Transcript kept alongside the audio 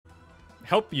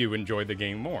help you enjoy the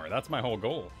game more. That's my whole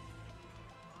goal.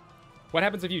 What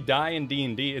happens if you die in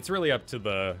D&D? It's really up to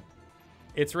the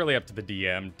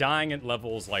DM. Dying at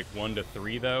levels like 1 to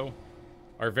 3 though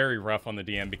are very rough on the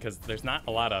DM because there's not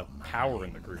a lot of power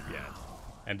in the group yet.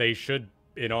 And they should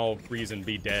in all reason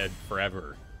be dead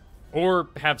forever. Or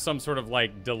have some sort of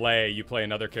like delay, you play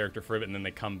another character for a bit and then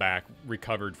they come back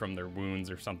recovered from their wounds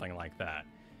or something like that.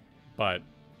 But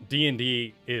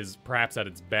D&D is perhaps at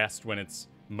its best when it's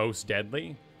most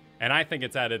deadly, and I think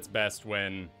it's at its best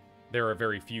when there are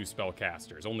very few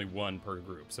spellcasters, only one per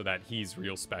group, so that he's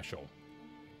real special.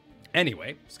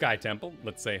 Anyway, Sky Temple,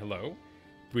 let's say hello.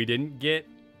 We didn't get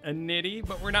a nitty,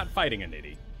 but we're not fighting a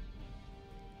nitty.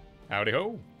 Howdy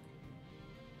ho.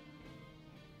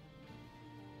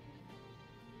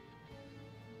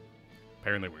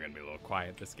 Apparently we're gonna be a little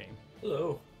quiet this game.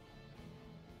 Hello.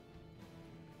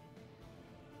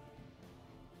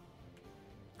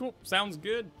 Cool, sounds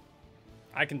good.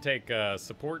 I can take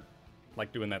support,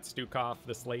 like doing that Stukov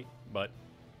this late, but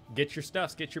get your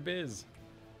stuffs, get your biz.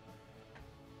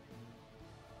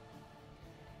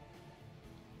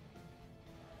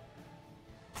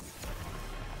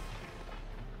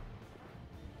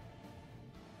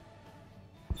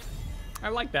 I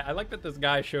like that. I like that this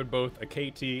guy showed both a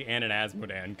KT and an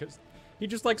Asmodan, because he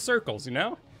just likes circles, you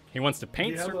know? He wants to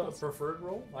paint circles. Do you have a preferred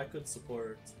role? I could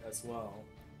support as well.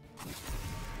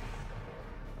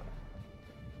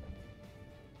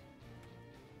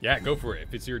 Yeah, go for it.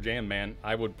 If it's your jam, man,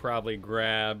 I would probably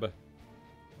grab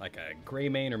like a gray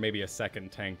main or maybe a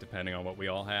second tank, depending on what we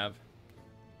all have.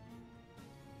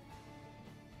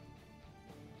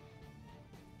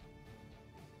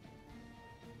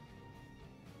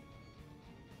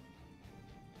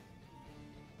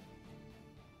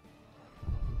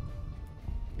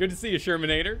 Good to see you,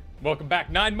 Shermanator. Welcome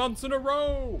back 9 months in a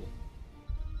row.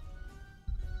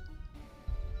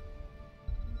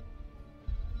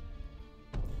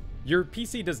 Your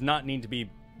PC does not need to be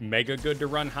mega good to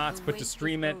run HOTS, but to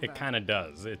stream it, it kind of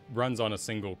does. It runs on a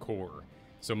single core.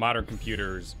 So modern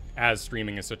computers, as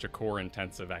streaming is such a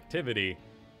core-intensive activity,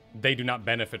 they do not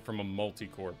benefit from a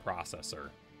multi-core processor.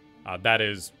 That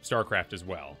is StarCraft as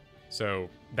well. So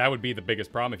that would be the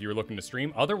biggest problem if you were looking to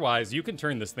stream. Otherwise, you can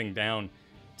turn this thing down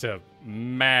to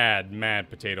mad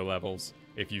potato levels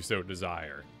if you so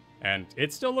desire. And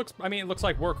it still looks, I mean, it looks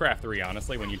like Warcraft 3,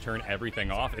 honestly, when you turn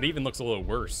everything off. It even looks a little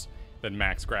worse than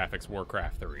max graphics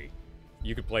Warcraft 3.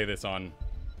 You could play this on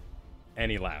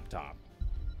any laptop.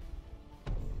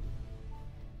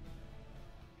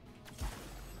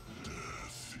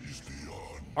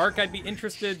 Ark, I'd be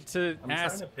interested to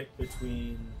ask... I'm trying to pick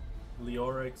between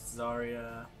Leoric,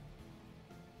 Zarya,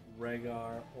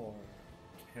 Rhaegar, or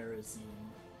Kerosene.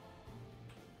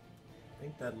 I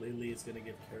think that Lily is going to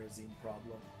give Kerosene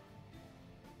problem.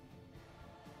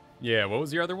 Yeah, what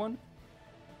was your other one?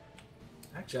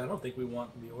 Actually, I don't think we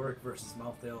want Leoric versus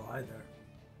Malthael either.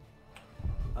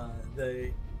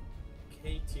 The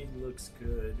KT looks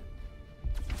good.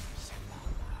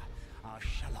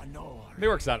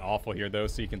 Leoric's not awful here, though,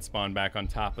 so you can spawn back on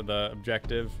top of the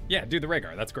objective. Yeah, do the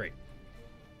Rhaegar. That's great.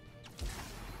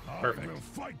 Perfect. I will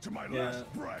fight to my Yeah,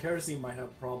 last breath. Kerosene might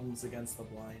have problems against the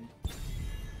blind.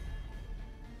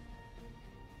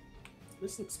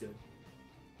 This looks good.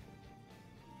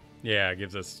 Yeah, it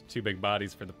gives us 2 big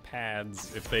bodies for the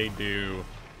pads. If they do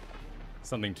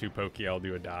something too pokey, I'll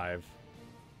do a dive.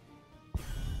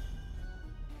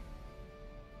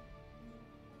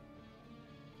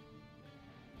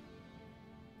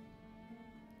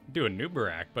 Do a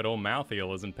Nubarak, but old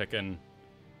Malthael isn't picking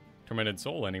Tormented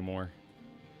Soul anymore.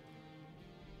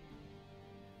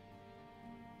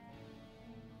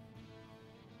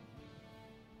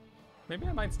 Maybe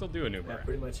I might still do a Nubarak. Yeah,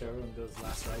 pretty much everyone goes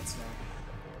last rights now.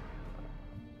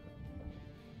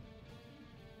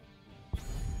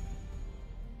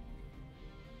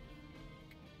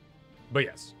 But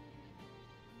yes,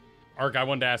 Ark, I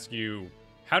wanted to ask you,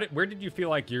 where did you feel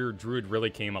like your druid really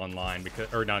came online?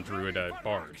 Because, or not druid,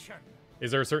 bard. Is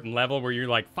there a certain level where you're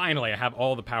like, finally, I have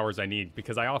all the powers I need?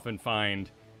 Because I often find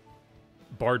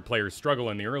bard players struggle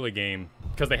in the early game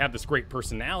because they have this great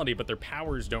personality, but their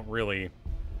powers don't really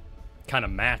kind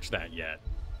of match that yet.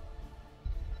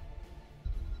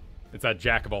 It's that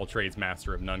jack of all trades,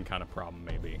 master of none kind of problem,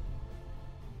 maybe,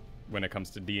 when it comes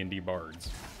to D&D bards.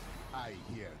 I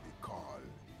hear the call.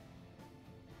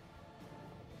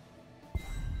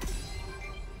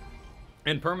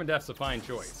 And permadeath's a fine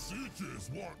choice. Sieges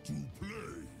want to play.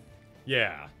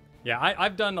 Yeah. Yeah,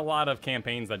 I've done a lot of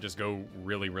campaigns that just go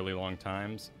really, really long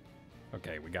times.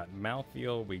 Okay, we got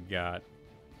Malthael, we got...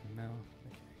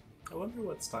 I wonder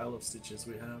what style of stitches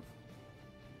we have.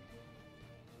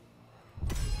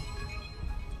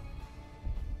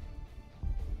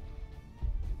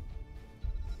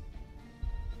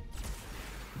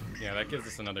 Yeah, that gives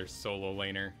us another solo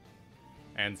laner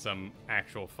and some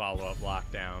actual follow-up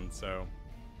lockdown, so...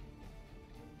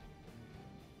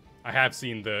 I have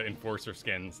seen the Enforcer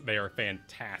skins. They are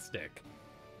fantastic.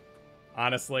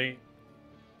 Honestly,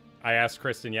 I asked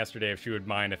Kristen yesterday if she would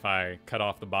mind if I cut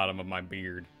off the bottom of my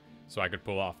beard so I could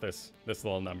pull off this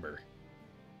little number.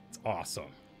 It's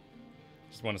awesome.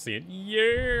 Just want to see it,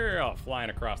 yeah, flying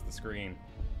across the screen.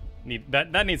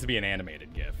 That needs to be an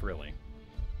animated GIF, really.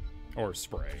 Or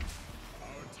spray.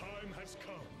 Our time has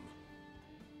come.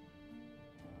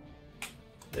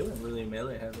 They went really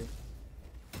melee heavy.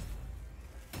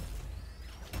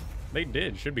 They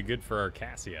did. Should be good for our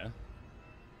Cassia.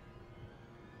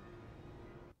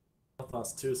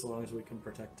 Us too, so long as we can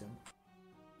protect him.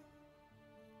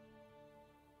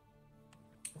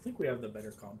 I think we have the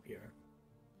better comp here.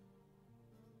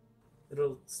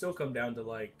 It'll still come down to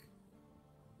like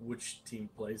which team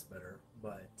plays better,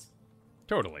 but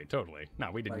Totally. No,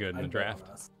 we did good in the draft.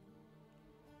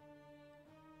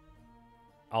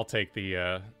 I'll take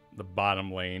the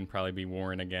bottom lane. Probably be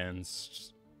Warren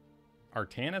against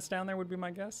Artanis down there would be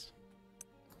my guess.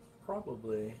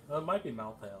 Probably. It might be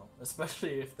Malthael,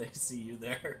 especially if they see you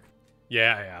there.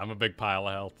 Yeah, I'm a big pile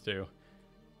of health too.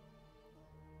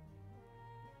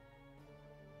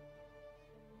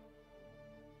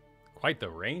 Quite the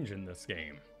range in this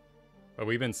game. But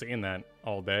we've been seeing that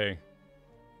all day.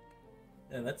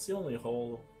 And that's the only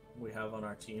hole we have on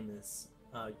our team is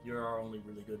you're our only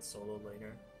really good solo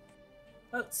laner.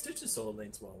 Stitch's solo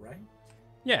lanes well, right?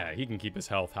 Yeah, he can keep his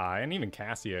health high, and even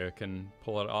Cassia can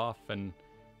pull it off, and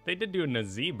they did do a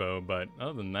Nazebo, but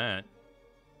other than that...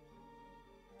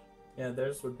 Yeah,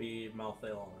 theirs would be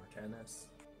Malthael and Artanis.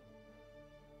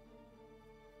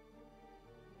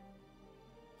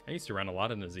 I used to run a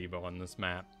lot of Nazebo on this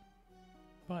map,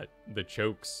 but the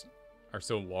chokes are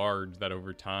so large that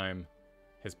over time,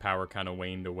 his power kind of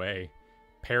waned away.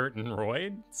 Parrot and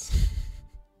Roids?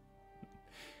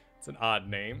 It's an odd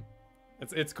name.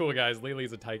 It's cool, guys.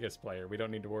 Lily's a Tychus player. We don't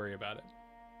need to worry about it.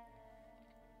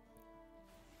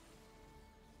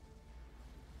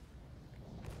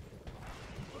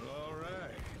 All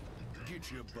right.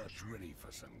 Get your butts ready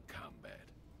for some combat.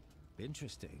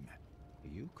 Interesting.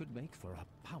 You could make for a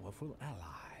powerful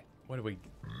ally. What do we...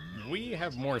 We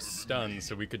have more stuns,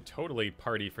 so we could totally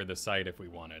party for the site if we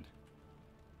wanted.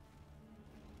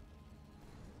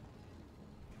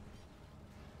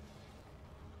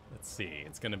 Let's see.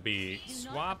 It's going to be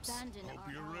swaps. Hope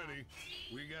you're ready.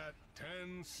 We got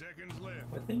 10 seconds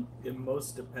left. I think it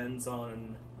most depends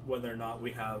on whether or not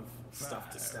we have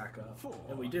stuff to stack up.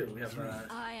 And we do. We have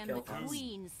I am the Kel'Thas.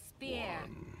 Queen's Spear.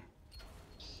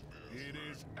 It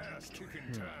is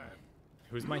ass-kicking time.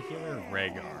 Who's my healer?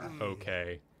 Rhaegar.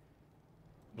 Okay.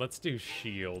 Let's do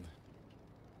shield.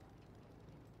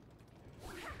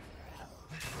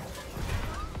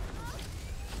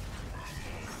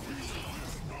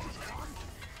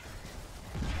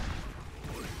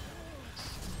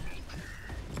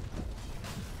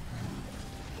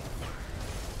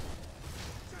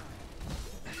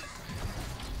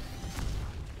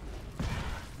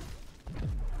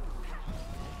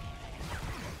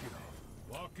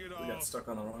 We got stuck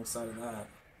on the wrong side of that.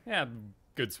 Yeah,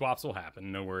 good swaps will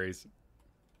happen. No worries.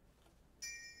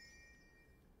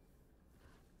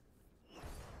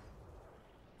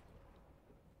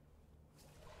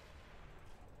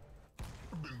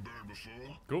 Been burned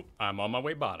before. Cool. I'm on my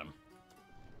way bottom.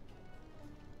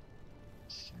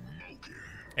 Smoking.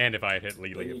 And if I had hit But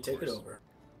Lily, you of take it course, over.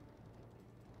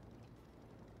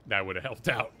 that would have helped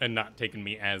out and not taken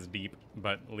me as deep.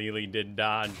 But Lily did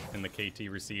dodge, and the KT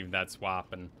received that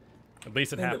swap, and at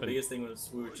least it I think happened. the biggest thing was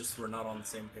we're not on the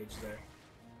same page there.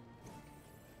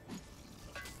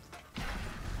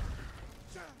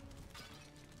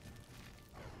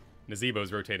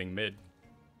 Nazebo's rotating mid.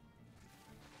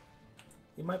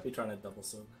 He might be trying to double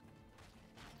soak.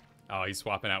 Oh, he's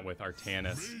swapping out with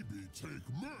Artanis. Maybe take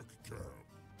Merc Cap.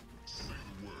 Say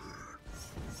the word.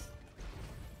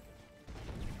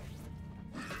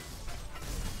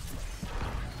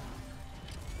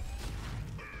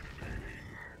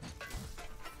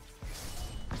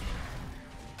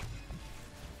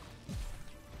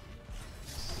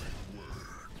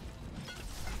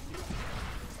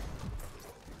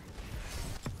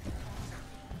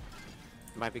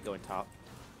 Might be going top.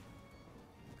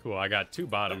 Cool, I got two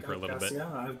bottom for a little bit.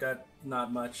 Yeah, I've got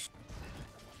not much.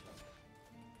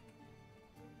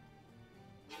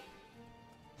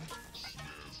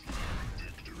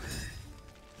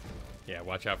 Yeah,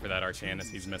 watch out for that Artanis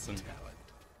he's missing.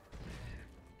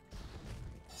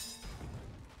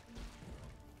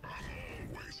 I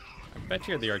bet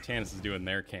you the Artanis is doing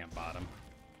their camp bottom.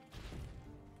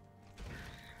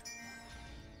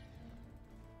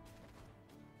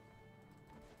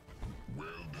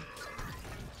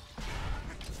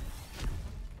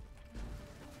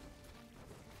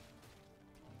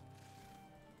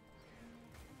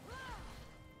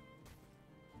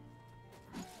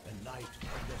 light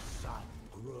of the sun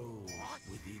grows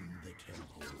within the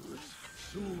temples.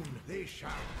 Soon they shall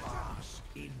bask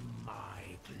in my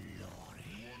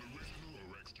glory.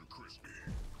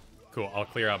 Cool, I'll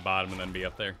clear out bottom and then be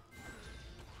up there.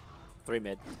 3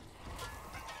 mid.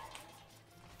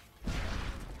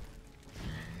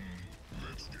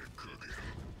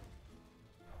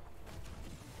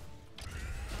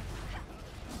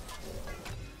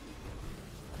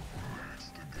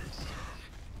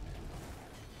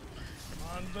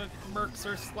 Come on, the mercs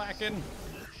are slacking.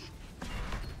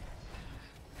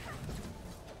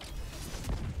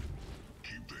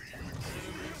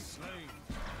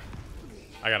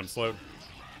 I got him slowed.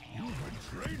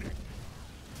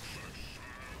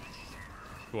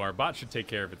 Cool, our bot should take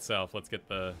care of itself. Let's get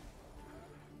the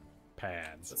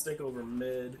pads. Let's take over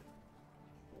mid.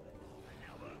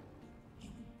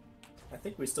 I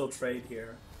think we still trade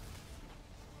here.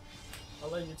 I'll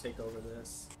let you take over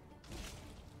this.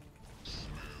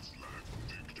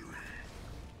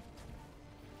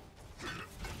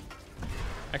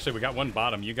 Actually, we got one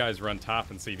bottom. You guys run top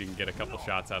and see if you can get a couple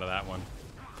shots out of that one.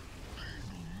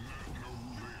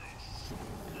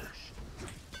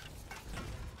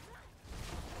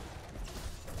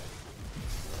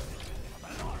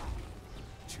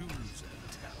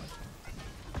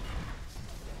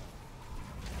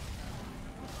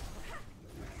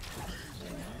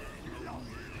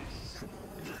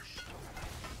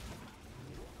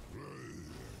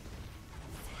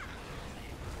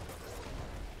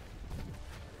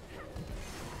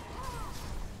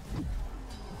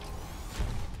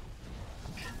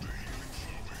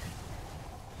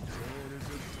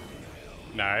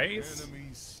 Nice.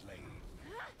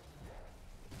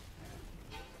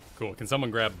 Cool. Can someone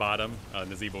grab bottom?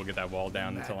 Nazeeb will get that wall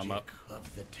down until I'm up.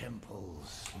 Of the temple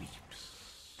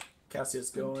sleeps. Cassius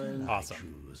going. Awesome.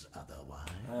 Choose otherwise.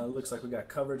 Looks like we got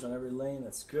coverage on every lane.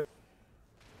 That's good.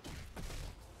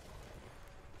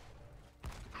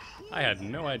 I had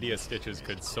no idea Stitches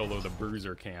could solo the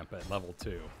Bruiser camp at level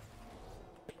 2.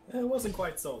 It wasn't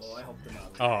quite solo. I helped him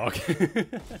out. Oh, okay.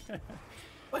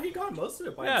 But he got most of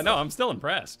it by Yeah, himself. no, I'm still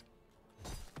impressed.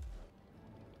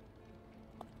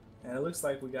 And it looks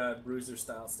like we got Bruiser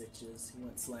style Stitches. He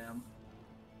went slam.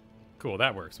 Cool,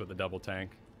 that works with the double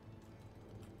tank.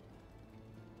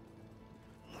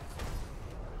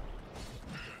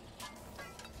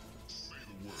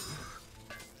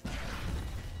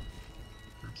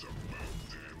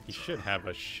 He should have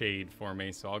a shade for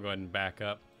me, so I'll go ahead and back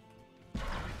up.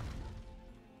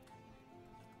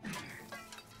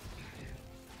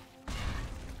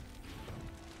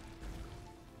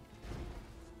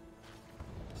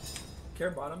 Care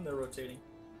bottom, they're rotating.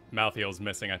 Malthiel's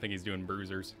missing. I think he's doing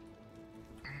bruisers.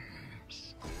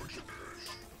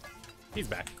 He's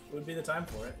back. Would be the time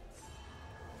for it.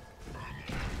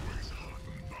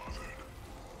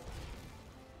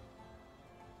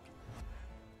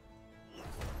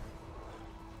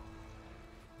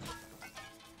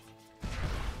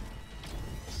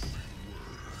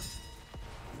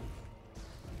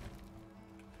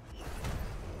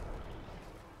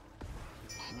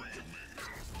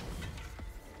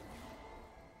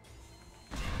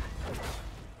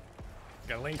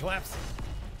 Got a lane collapse.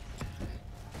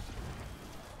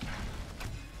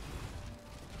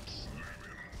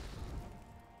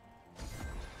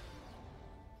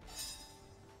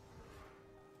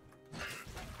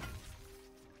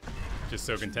 Just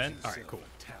so content? Alright, cool.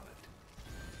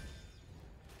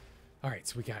 Alright,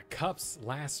 so we got cups,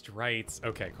 last rites.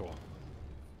 Okay, cool.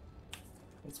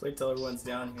 Let's wait till everyone's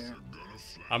down here.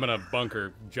 I'm gonna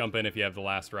bunker. Jump in if you have the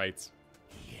last rites.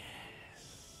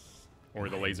 Or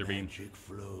the laser beam.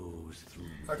 Flows through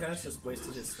Arcanus just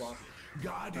wasted his swap.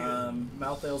 Guardian.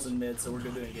 Malthael's in mid, so we're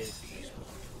good to engage.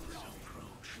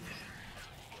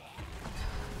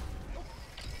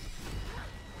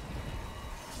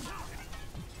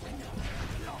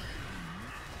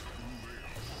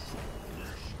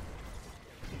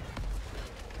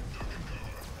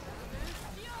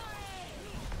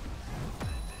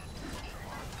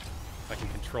 If I can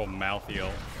control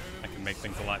Malthael, I can make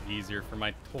things a lot easier for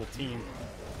my whole team.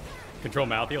 Control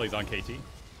Malthael, he's on KT.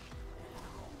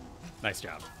 Nice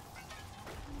job.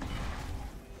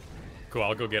 Cool,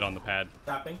 I'll go get on the pad.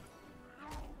 Tapping.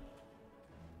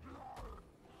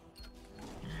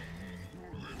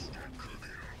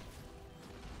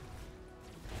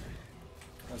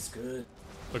 That's good.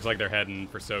 Looks like they're heading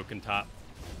for soak and top.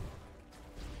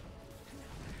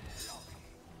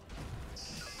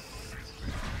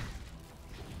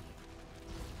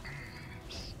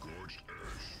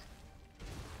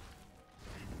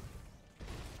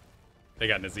 They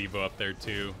got Nazeebo up there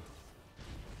too.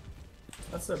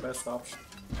 That's their best option.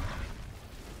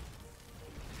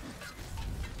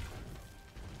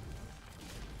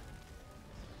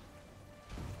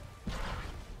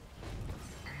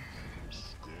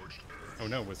 Oh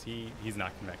no, was he? He's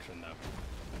not convection though.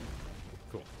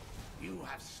 Cool. You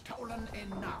have stolen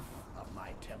enough of my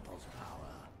temple's power.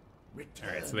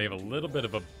 Alright, so they have a little bit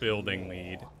of a building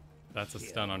lead. That's a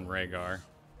stun on Rhaegar.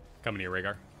 Coming to you,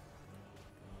 Rhaegar.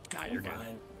 Nah, you're good.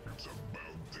 Fine.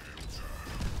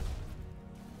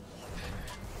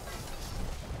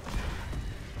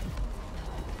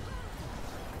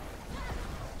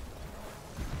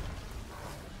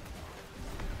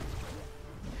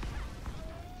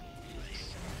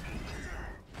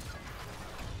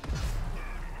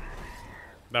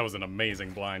 That was an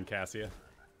amazing blind, Cassia.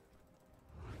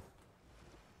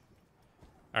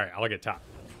 Alright, I'll get top.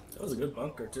 That was a good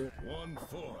bunker, too. One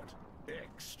fort,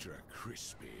 extra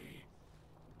crispy.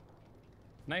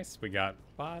 Nice, we got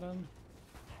bottom.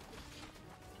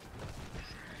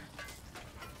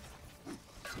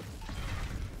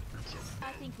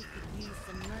 I think we could use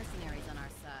some mercenaries on our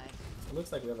side. It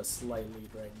looks like we have a slight lead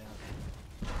right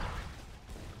now.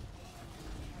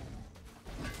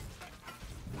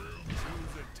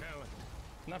 Choose a talent.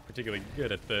 Not particularly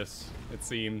good at this, it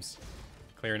seems.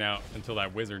 Clearing out until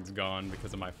that wizard's gone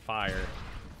because of my fire.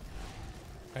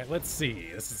 Alright, let's see.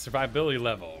 This is survivability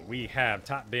level. We have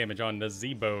top damage on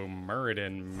Nazebo,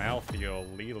 Muradin,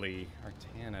 Malthael, Lily,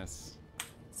 Artanis.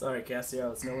 Sorry, Cassia, I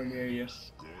was nowhere near you.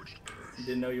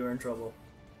 Didn't know you were in trouble.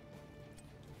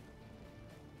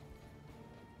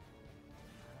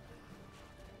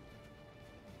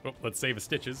 Oh, let's save his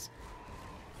stitches.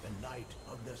 The light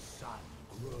of the sun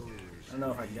grows. I don't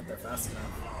know if I can get there fast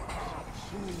enough.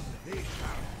 Soon they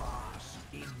shall pass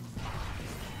in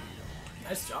my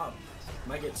Nice job.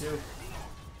 Might get two.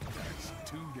 That's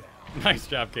 2 down. Nice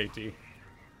job, KT.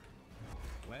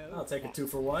 I'll take a 2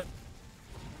 for 1.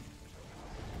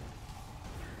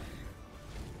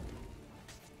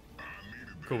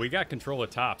 Cool, we got control of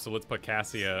top, so let's put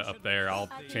Cassia up there. I'll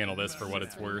I think channel we this could for what use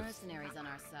it's some worth. Mercenaries on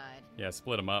our side. Yeah,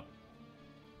 split them up.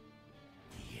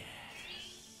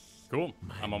 Cool,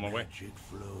 I'm on my way. magic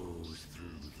flows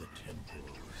through the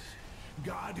temples.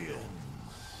 Guardians,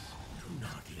 do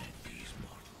not let these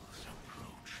mortals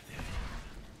approach them.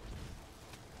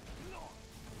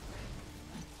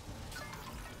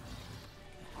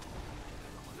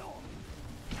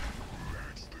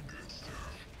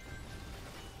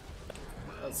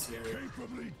 That's scary.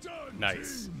 Capably done,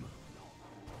 Nice. team.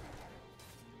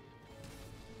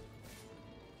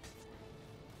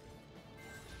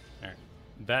 Alright.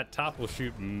 That top will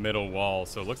shoot middle wall,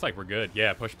 so it looks like we're good.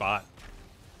 Yeah, push bot.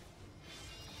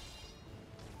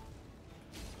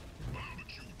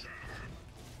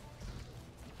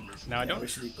 Now I Yeah, don't. we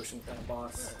should be pushing kind of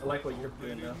boss. I like what you're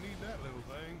doing though. Didn't need that little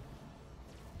thing.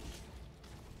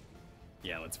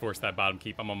 Yeah, let's force that bottom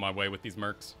keep. I'm on my way with these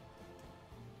mercs.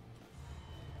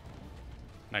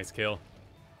 Nice kill.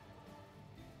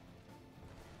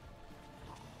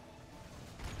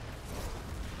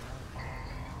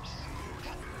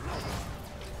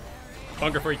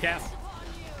 Bunker for you, Cass.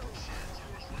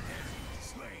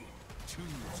 Slain. Choose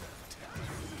a talent.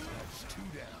 That's 2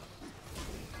 down.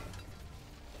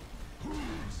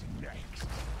 Who's next?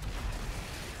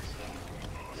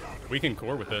 We can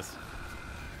core with this.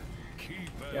 Keep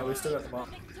an Yeah, we eye. still got the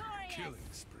bomb. Killing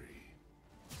spree.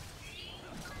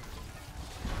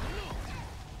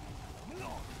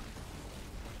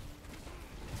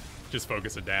 Just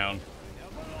focus it down.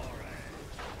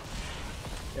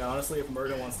 Yeah, honestly, if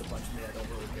Murder wants to punch me, I don't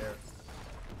really care.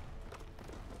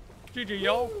 GG,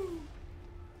 y'all.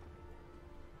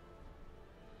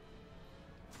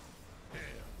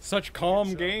 Such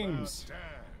calm games. Time.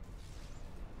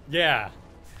 Yeah.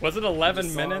 Was it 11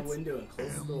 Just saw a minutes? window and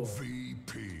closed the door.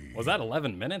 MVP. Was that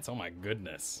 11 minutes? Oh my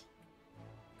goodness.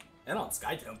 And on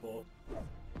Sky Temple.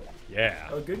 Yeah.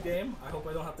 Oh, good game. I hope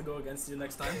I don't have to go against you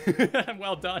next time.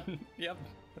 Well done. Yep.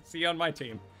 See you on my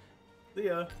team. See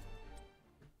ya.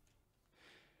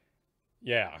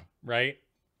 Yeah, right?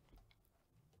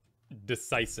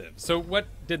 Decisive. So what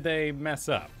did they mess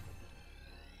up?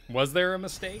 Was there a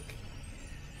mistake?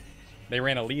 They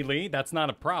ran a Lily. That's not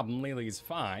a problem. Lily's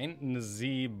fine.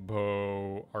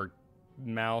 Nazebo, or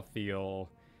Malthael,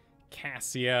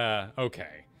 Cassia.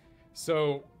 Okay.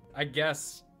 So I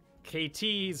guess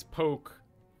KT's poke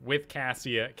with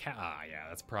Cassia. Yeah,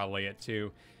 that's probably it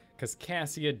too. Because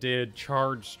Cassia did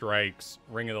charge strikes,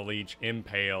 Ring of the Leech,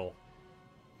 Impale,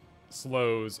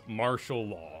 slows, martial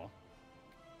law.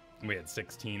 We had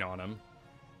 16 on him.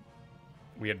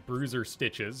 We had Bruiser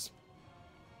Stitches,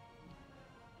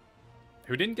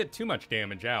 who didn't get too much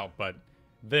damage out, but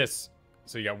this,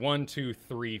 so you got 1, 2,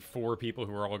 3, 4 people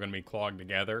who are all going to be clogged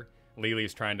together.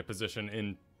 Lily's trying to position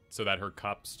in so that her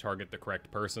cups target the correct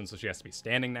person, so she has to be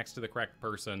standing next to the correct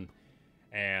person.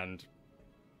 And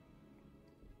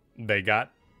they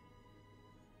got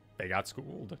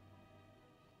schooled.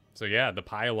 So yeah, the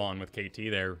pylon with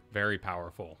KT there, very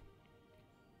powerful.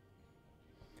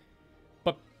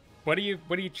 But what do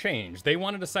you change? They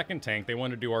wanted a second tank. They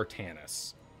wanted to do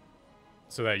Artanis,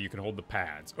 so that you can hold the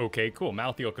pads. Okay, cool.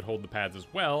 Malthael could hold the pads as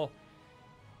well.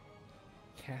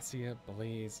 Cassia,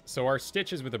 Blaze. So our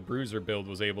Stitches with a Bruiser build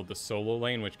was able to solo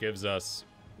lane, which gives us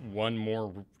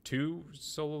two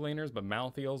solo laners, but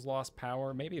Malthael's lost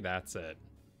power. Maybe that's it.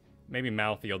 Maybe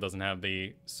Malthael doesn't have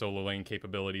the solo lane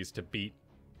capabilities to beat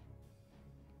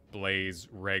Blaze,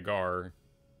 Rhaegar,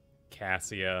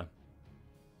 Cassia.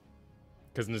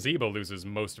 Because Nazeebo loses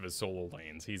most of his solo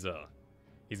lanes. He's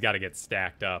got to get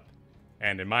stacked up.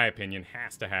 And in my opinion,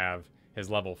 has to have his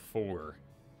level 4.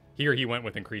 Here he went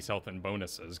with increased health and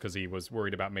bonuses because he was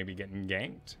worried about maybe getting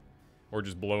ganked or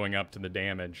just blowing up to the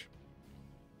damage.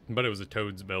 But it was a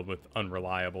Toads build with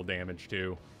unreliable damage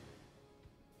too,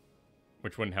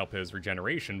 which wouldn't help his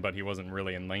regeneration, but he wasn't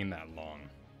really in lane that long.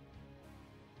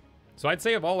 So I'd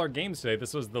say of all our games today,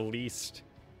 this was the least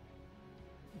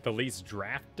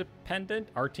draft dependent.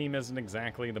 Our team isn't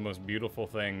exactly the most beautiful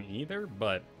thing either,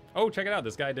 but oh, check it out.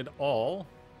 This guy did all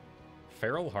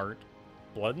Feral Heart,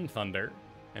 Blood and Thunder,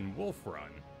 and Wolf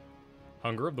Run.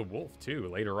 Hunger of the Wolf, too,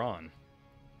 later on.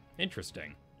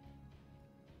 Interesting.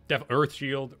 Earth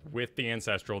Shield with the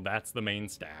Ancestral. That's the main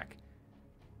stack.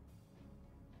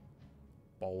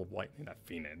 Ball of Lightning, that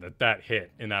Phoenix. That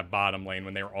hit in that bottom lane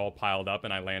when they were all piled up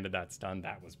and I landed that stun.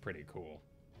 That was pretty cool.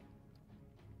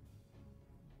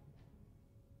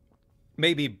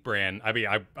 Maybe Bran. I mean,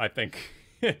 I think...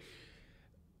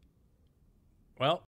 Well,